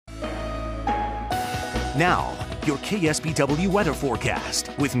Now, your KSBW weather forecast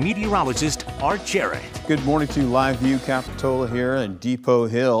with meteorologist Art Jarrett. Good morning to Live View Capitola here in Depot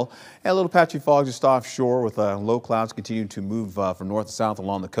Hill. And a little patchy fog just offshore with low clouds continuing to move from north to south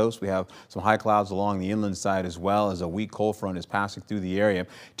along the coast. We have some high clouds along the inland side as well as a weak cold front is passing through the area.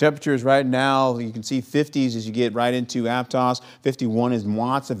 Temperatures right now, you can see 50s as you get right into Aptos. 51 is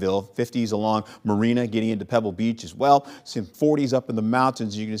Watsonville, 50s along Marina, getting into Pebble Beach as well. Some 40s up in the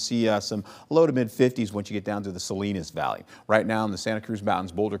mountains. You're going to see some low to mid 50s once you get down to the Salinas Valley. Right now in the Santa Cruz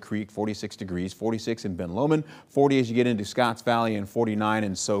Mountains, Boulder Creek, 46 degrees, 46 in Ben Lomond, 40 as you get into Scotts Valley, and 49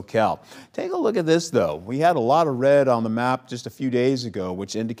 in SoCal. Take a look at this though. We had a lot of red on the map just a few days ago,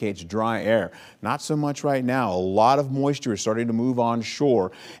 which indicates dry air. Not so much right now. A lot of moisture is starting to move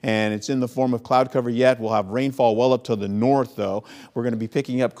onshore, and it's in the form of cloud cover yet. We'll have rainfall well up to the north though. We're going to be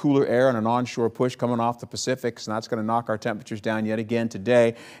picking up cooler air on an onshore push coming off the Pacific, so that's going to knock our temperatures down yet again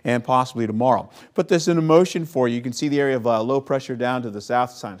today and possibly tomorrow. Put this into motion for you. You can see the area of low pressure down to the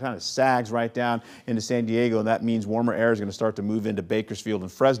south side kind of sags right down into San Diego, and that means warmer air is going to start to move into Bakersfield and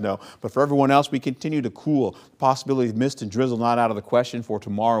Fresno. But for everyone else, we continue to cool. The possibility of mist and drizzle not out of the question for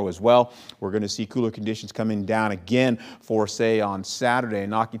tomorrow as well. We're going to see cooler conditions coming down again for, say, on Saturday,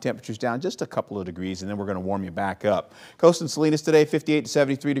 knocking temperatures down just a couple of degrees, and then we're going to warm you back up. Coast and Salinas today, 58 to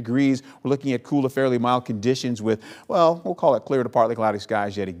 73 degrees. We're looking at cool to fairly mild conditions with, well, we'll call it clear to partly cloudy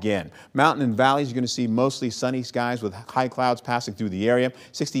skies yet again. Mountain and valleys, you're going to see mostly sunny skies with high clouds passing through the area.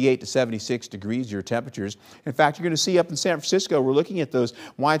 68 to 76 degrees, your temperatures. In fact, you're going to see up in San Francisco, we're looking at those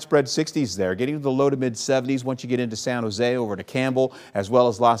widespread 60s there, getting to the low to mid 70s once you get into San Jose over to Campbell, as well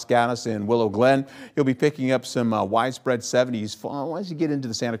as Los Gatos and Willow Glen. You'll be picking up some widespread 70s once you get into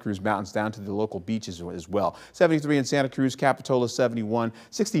the Santa Cruz Mountains down to the local beaches as well. 73 in Santa Cruz, Capitola 71,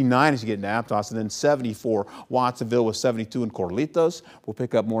 69 as you get into Aptos, and then 74 Watsonville with 72 in Corlitos. We'll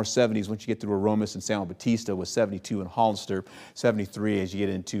pick up more 70s once you get through Aromas and San Bautista with 72 in Hollister, 73 as you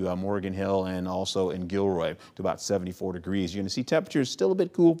get into Morgan Hill and also in Gilroy to about 74 degrees. You're going to see temperatures still a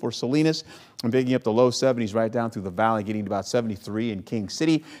bit cool for Salinas and picking up the low 70s right down through the valley, getting to about 73 in King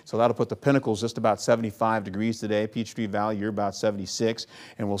City. So that'll put the Pinnacles just about 75 degrees today. Peachtree Valley, you're about 76.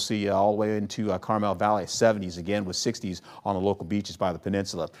 And we'll see all the way into Carmel Valley 70s again with 60s on the local beaches by the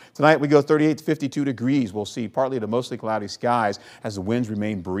peninsula. Tonight we go 38 to 52 degrees. We'll see partly to mostly cloudy skies as the winds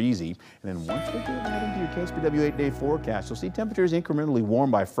remain breezy. And then once we get right into your KSBW 8-day forecast, you'll see temperatures incrementally warm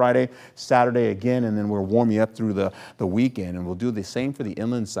by Friday, Saturday again, and then we'll warm you up through the weekend. And we'll do the same for the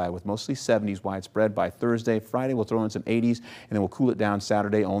inland side with mostly 70s widespread by Thursday. Friday we'll throw in some 80s, and then we'll cool it down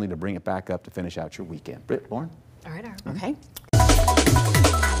Saturday only to bring it back up to finish out your weekend. Britt, Lauren? All right. Okay.